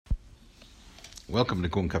Welcome to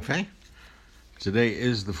Kun Cafe. Today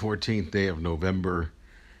is the 14th day of November,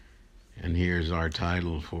 and here's our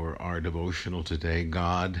title for our devotional today: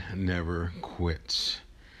 God Never Quits.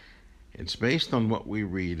 It's based on what we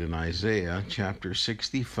read in Isaiah chapter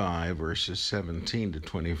 65, verses 17 to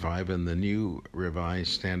 25 in the New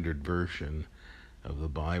Revised Standard Version of the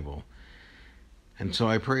Bible. And so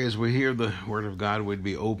I pray as we hear the Word of God, we'd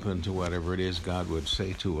be open to whatever it is God would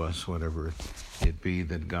say to us, whatever it be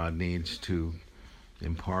that God needs to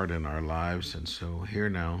impart in our lives. And so hear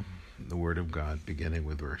now the Word of God, beginning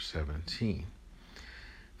with verse 17.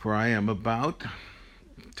 For I am about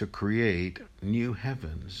to create new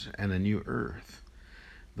heavens and a new earth.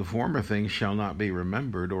 The former things shall not be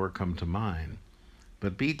remembered or come to mind,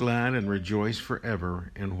 but be glad and rejoice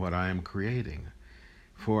forever in what I am creating.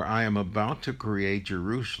 For I am about to create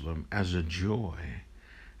Jerusalem as a joy,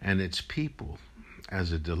 and its people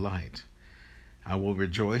as a delight. I will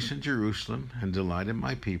rejoice in Jerusalem and delight in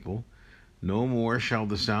my people. No more shall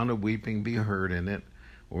the sound of weeping be heard in it,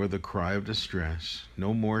 or the cry of distress.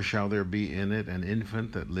 No more shall there be in it an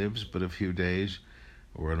infant that lives but a few days,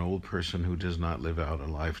 or an old person who does not live out a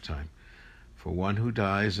lifetime. For one who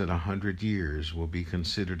dies at 100 years will be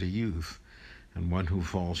considered a youth, and one who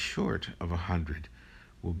falls short of 100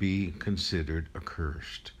 will be considered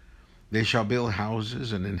accursed. They shall build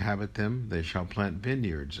houses and inhabit them. They shall plant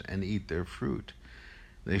vineyards and eat their fruit.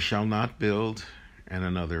 They shall not build and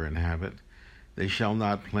another inhabit. They shall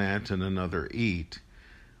not plant and another eat.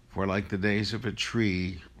 For like the days of a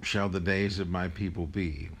tree shall the days of my people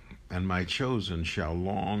be, and my chosen shall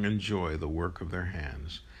long enjoy the work of their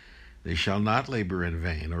hands. They shall not labor in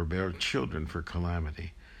vain or bear children for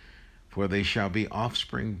calamity. For they shall be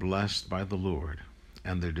offspring blessed by the Lord,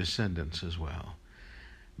 and their descendants as well.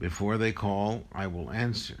 Before they call, I will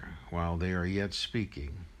answer. While they are yet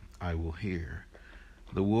speaking, I will hear.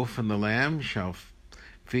 The wolf and the lamb shall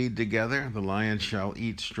feed together. The lion shall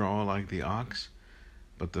eat straw like the ox.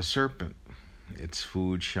 But the serpent, its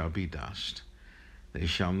food shall be dust. They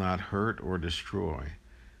shall not hurt or destroy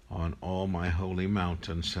on all my holy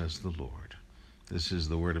mountain, says the Lord. This is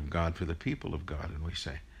the word of God for the people of God, and we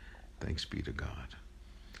say, thanks be to God.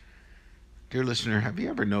 Dear listener, have you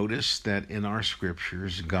ever noticed that in our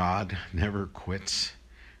scriptures, God never quits?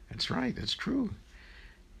 That's right, it's true.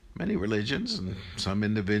 Many religions and some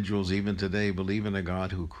individuals even today believe in a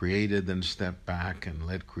God who created, then stepped back and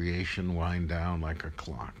let creation wind down like a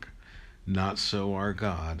clock. Not so our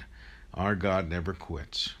God. Our God never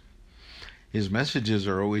quits. His messages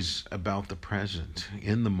are always about the present,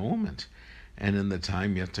 in the moment, and in the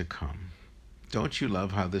time yet to come. Don't you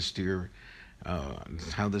love how this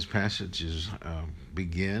passage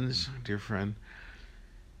begins, dear friend?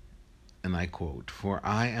 And I quote, "For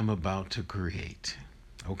I am about to create."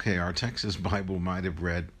 Okay, our Texas Bible might have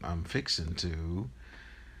read, "I'm fixing to,"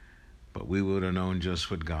 but we would have known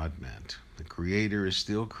just what God meant. The Creator is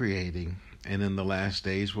still creating, and in the last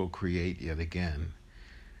days will create yet again.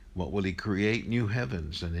 What will He create? New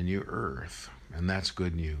heavens and a new earth, and that's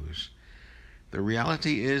good news. The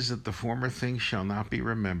reality is that the former things shall not be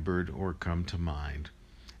remembered or come to mind.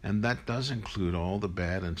 And that does include all the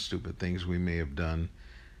bad and stupid things we may have done.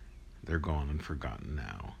 They're gone and forgotten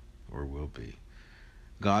now, or will be.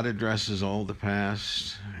 God addresses all the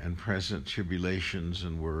past and present tribulations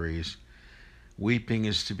and worries. Weeping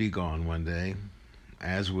is to be gone one day,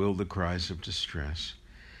 as will the cries of distress.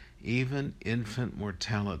 Even infant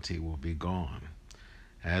mortality will be gone,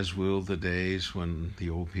 as will the days when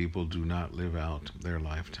the old people do not live out their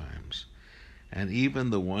lifetimes. And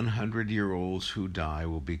even the 100-year-olds who die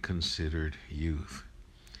will be considered youth.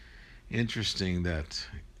 Interesting that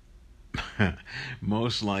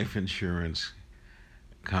most life insurance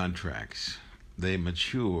contracts, they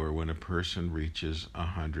mature when a person reaches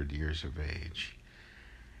 100 years of age.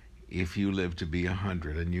 If you live to be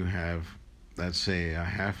 100 and you have, let's say, a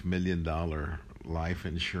 $500,000 life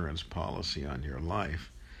insurance policy on your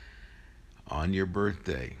life, on your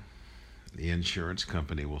birthday, the insurance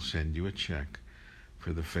company will send you a check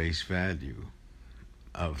for the face value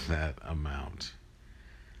of that amount.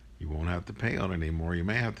 You won't have to pay on it anymore. You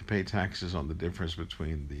may have to pay taxes on the difference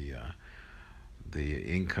between the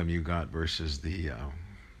income you got versus the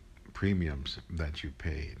premiums that you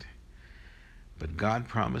paid. But God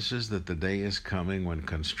promises that the day is coming when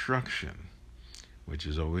construction, which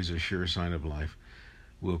is always a sure sign of life,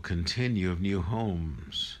 will continue of new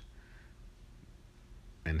homes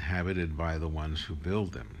inhabited by the ones who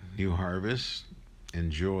build them. New harvests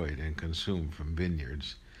enjoyed and consumed from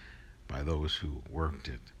vineyards by those who worked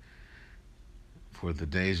it. For the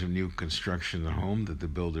days of new construction of home that the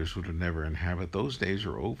builders would have never inhabit, those days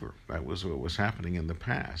are over. That was what was happening in the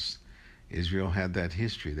past. Israel had that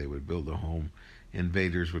history. They would build a home,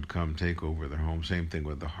 invaders would come take over their home. Same thing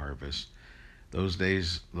with the harvest. Those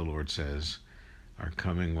days, the Lord says, are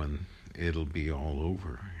coming when it'll be all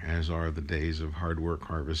over, as are the days of hard work,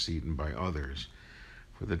 harvest eaten by others.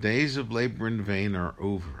 For the days of labor in vain are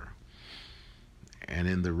over. And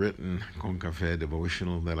in the written Con Café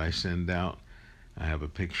devotional that I send out, I have a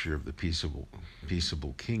picture of the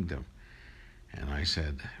peaceable kingdom. And I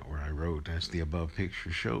said, or I wrote, as the above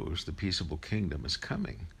picture shows, the peaceable kingdom is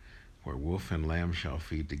coming, where wolf and lamb shall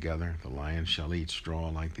feed together, the lion shall eat straw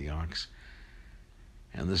like the ox.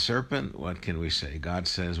 And the serpent, what can we say? God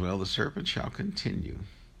says, well, the serpent shall continue,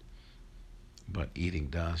 but eating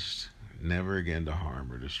dust, never again to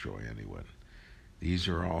harm or destroy anyone. These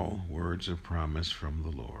are all words of promise from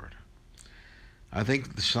the Lord. I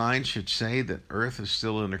think the sign should say that earth is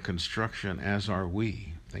still under construction, as are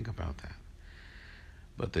we. Think about that.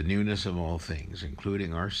 But the newness of all things,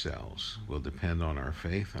 including ourselves, will depend on our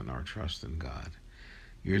faith and our trust in God.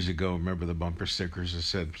 Years ago, remember the bumper stickers that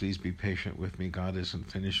said, please be patient with me, God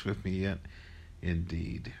isn't finished with me yet?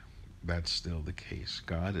 Indeed, that's still the case.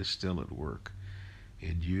 God is still at work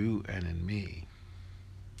in you and in me.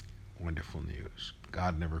 Wonderful news.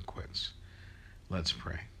 God never quits. Let's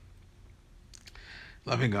pray.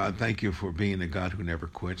 Loving God, thank you for being a God who never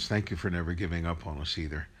quits. Thank you for never giving up on us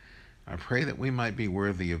either. I pray that we might be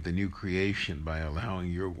worthy of the new creation by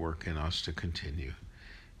allowing your work in us to continue.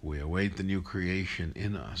 We await the new creation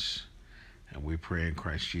in us, and we pray in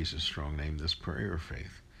Christ Jesus' strong name this prayer of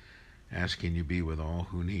faith, asking you be with all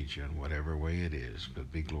who need you in whatever way it is,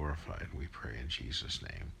 but be glorified, we pray in Jesus'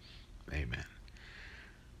 name. Amen.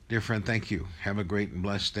 Dear friend, thank you. Have a great and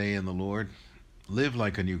blessed day in the Lord. Live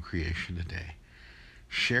like a new creation today.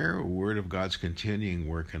 Share a word of God's continuing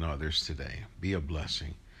work in others today. Be a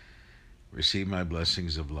blessing. Receive my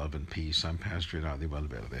blessings of love and peace. I'm Pastor Nadia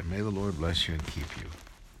Valverde. May the Lord bless you and keep you.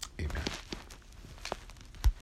 Amen.